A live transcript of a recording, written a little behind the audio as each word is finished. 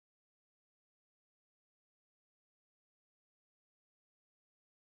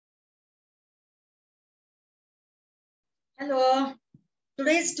Hello.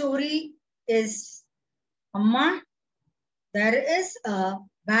 Today's story is Amma. There is a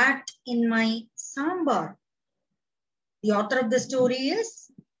bat in my Sambar. The author of the story is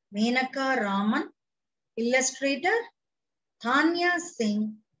Menaka Raman, illustrator Tanya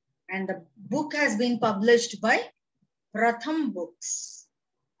Singh, and the book has been published by Pratham books.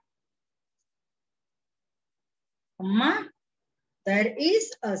 Amma, there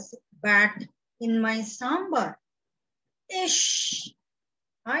is a bat in my Sambar. Ish!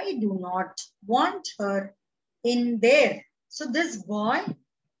 I do not want her in there. So this boy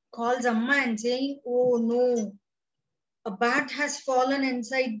calls Amma and saying, oh no, a bat has fallen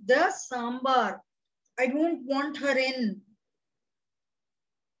inside the sambar. I don't want her in.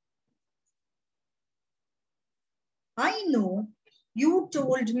 I know you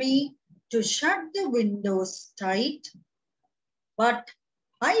told me to shut the windows tight, but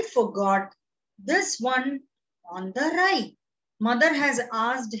I forgot this one on the right. Mother has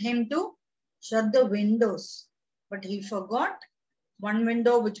asked him to shut the windows, but he forgot one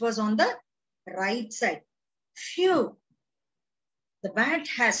window which was on the right side. Phew! The bat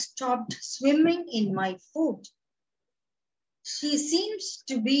has stopped swimming in my food. She seems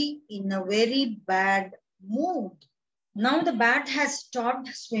to be in a very bad mood. Now the bat has stopped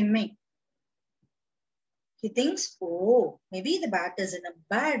swimming. He thinks, oh, maybe the bat is in a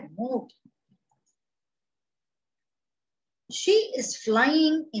bad mood. She is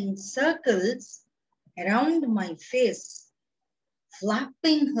flying in circles around my face,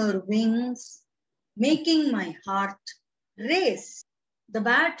 flapping her wings, making my heart race. The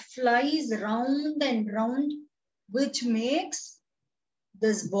bat flies round and round, which makes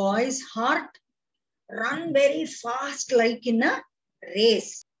this boy's heart run very fast like in a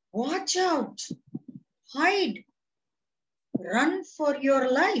race. Watch out, hide, run for your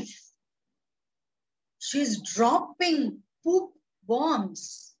life. She's dropping poop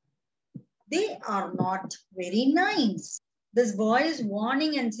bombs. They are not very nice. This boy is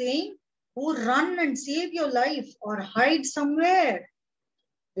warning and saying, oh, run and save your life or hide somewhere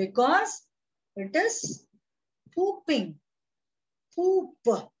because it is pooping. Poop,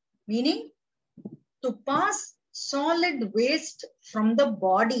 meaning to pass solid waste from the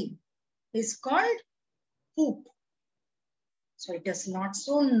body is called poop. So it is not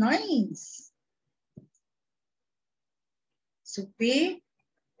so nice. Supi,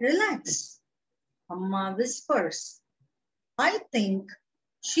 relax. Amma whispers. I think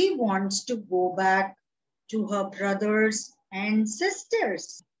she wants to go back to her brothers and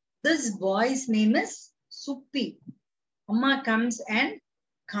sisters. This boy's name is Suppi. Amma comes and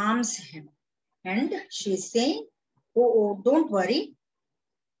calms him. And she's saying, oh, don't worry.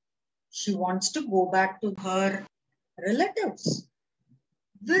 She wants to go back to her relatives.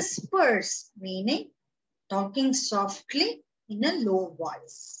 Whispers, meaning talking softly in a low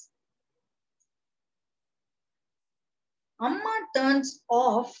voice. Amma turns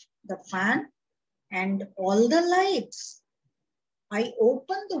off the fan and all the lights. I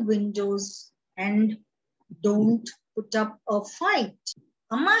open the windows and don't put up a fight.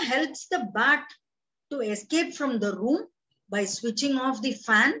 Amma helps the bat to escape from the room by switching off the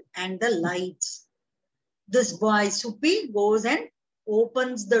fan and the lights. This boy, Suppi, goes and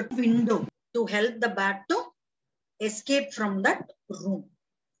opens the window to help the bat to escape from that room.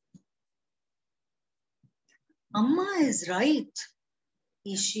 Amma is right.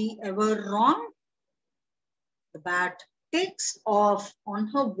 Is she ever wrong? The bat takes off on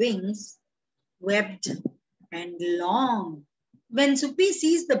her wings, webbed and long. When Suppi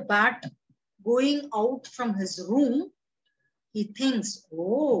sees the bat going out from his room, he thinks,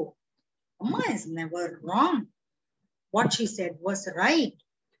 oh, Amma is never wrong. What she said was right.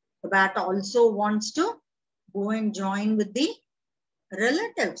 The bat also wants to go and join with the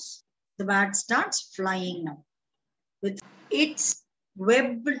relatives. The bat starts flying now with its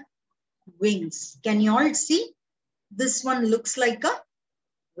webbed wings. Can you all see? This one looks like a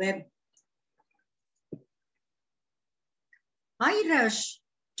web. I rush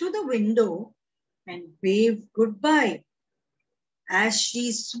to the window and wave goodbye as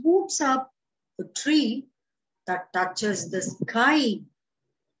she swoops up the tree that touches the sky.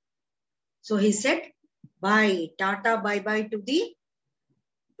 So he said, bye, tata, bye-bye to the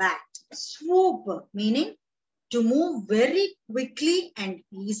bat. Swoop, meaning to move very quickly and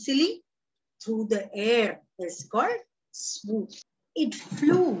easily through the air is called swoop. It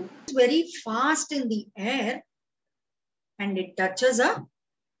flew very fast in the air and it touches a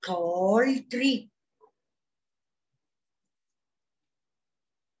tall tree.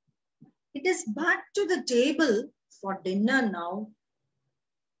 It is back to the table for dinner now,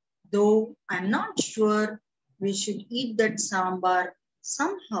 though I'm not sure We should eat that sambar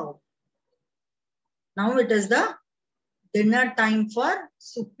somehow. Now it is the dinner time for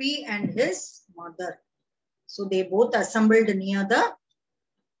Suppi and his mother. So they both assembled near the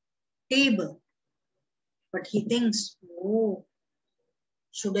table. But he thinks, oh,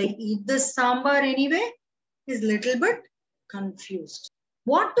 should I eat this sambar anyway? He's a little bit confused.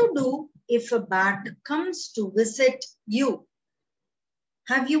 What to do if a bat comes to visit you?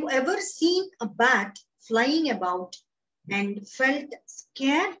 Have you ever seen a bat flying about and felt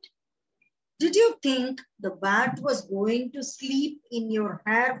scared? Did you think the bat was going to sleep in your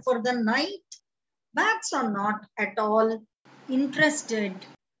hair for the night? Bats are not at all interested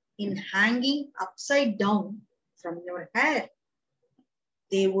in hanging upside down from your hair.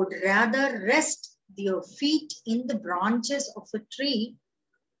 They would rather rest their feet in the branches of a tree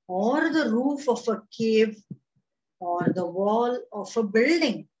or the roof of a cave or the wall of a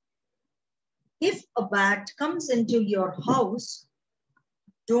building. If a bat comes into your house,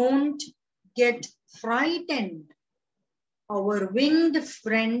 don't get frightened. Our winged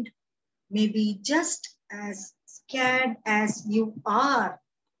friend may be just as scared as you are.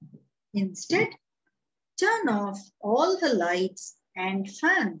 Instead, turn off all the lights and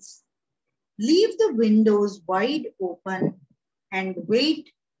fans. Leave the windows wide open and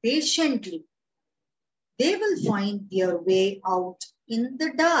wait patiently. They will find their way out in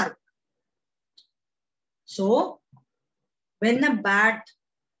the dark. So, when a bat,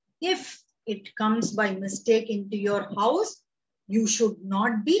 if it comes by mistake into your house, you should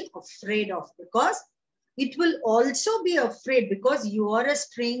not be afraid of, because it will also be afraid because you are a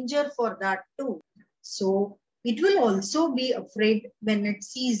stranger for that too. So it will also be afraid when it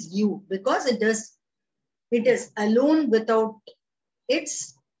sees you, because it is alone without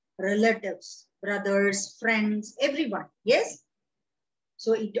its relatives, brothers, friends, everyone. Yes.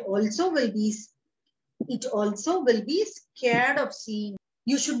 So it also will be scared of seeing.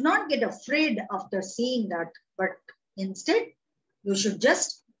 You should not get afraid after seeing that, but instead you should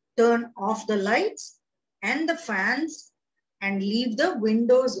just turn off the lights and the fans and leave the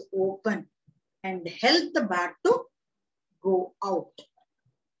windows open and help the bat to go out,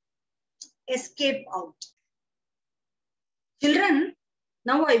 escape out. Children,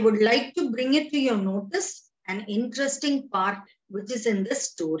 now I would like to bring it to your notice an interesting part which is in this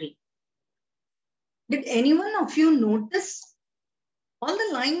story. Did any one of you notice all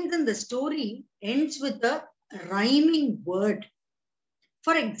the lines in the story ends with a rhyming word?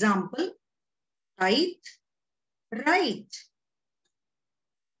 For example, tight, right,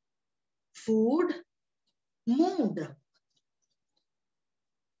 food, mood,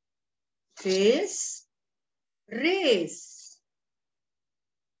 face, race.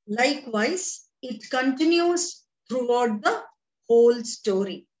 Likewise, it continues throughout the whole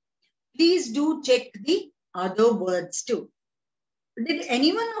story. Please do check the other words too. Did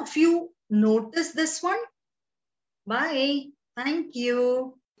any one of you notice this one? Bye. Thank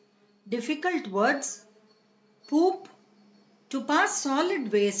you. Difficult words. Poop, to pass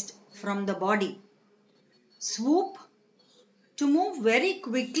solid waste from the body. Swoop, to move very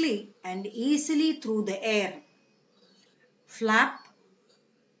quickly and easily through the air. Flap,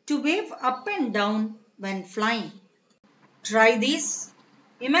 to wave up and down when flying. Try this.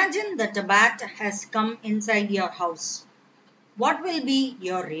 Imagine that a bat has come inside your house. What will be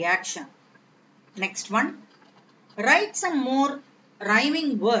your reaction? Next one. Write some more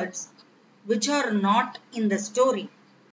rhyming words which are not in the story.